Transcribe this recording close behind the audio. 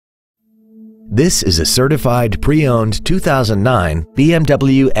This is a certified pre-owned 2009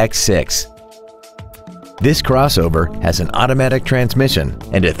 BMW X6. This crossover has an automatic transmission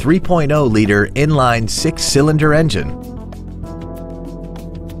and a 3.0-liter inline six-cylinder engine.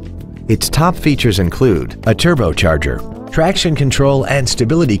 Its top features include a turbocharger, traction control and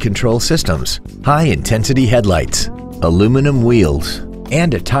stability control systems, high-intensity headlights, aluminum wheels,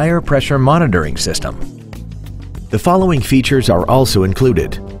 and a tire pressure monitoring system. The following features are also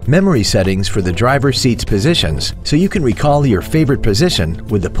included: memory settings for the driver's seat's positions so you can recall your favorite position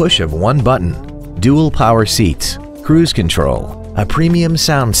with the push of one button, dual power seats, cruise control, a premium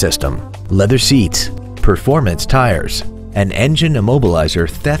sound system, leather seats, performance tires, an engine immobilizer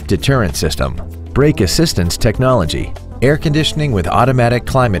theft deterrent system, brake assistance technology, air conditioning with automatic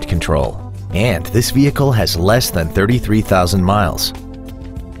climate control, and this vehicle has less than 33,000 miles.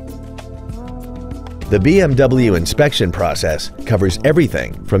 The BMW inspection process covers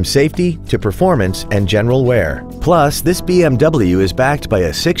everything from safety to performance and general wear. Plus, this BMW is backed by a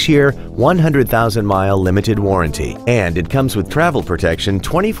 6-year, 100,000-mile limited warranty, and it comes with travel protection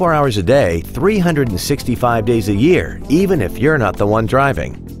 24 hours a day, 365 days a year, even if you're not the one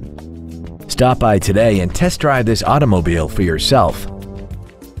driving. Stop by today and test drive this automobile for yourself.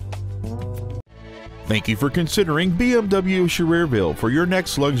 Thank you for considering BMW Schererville for your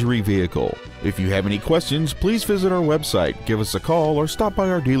next luxury vehicle. If you have any questions, please visit our website, give us a call, or stop by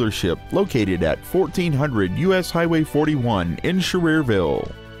our dealership located at 1400 US Highway 41 in Schererville.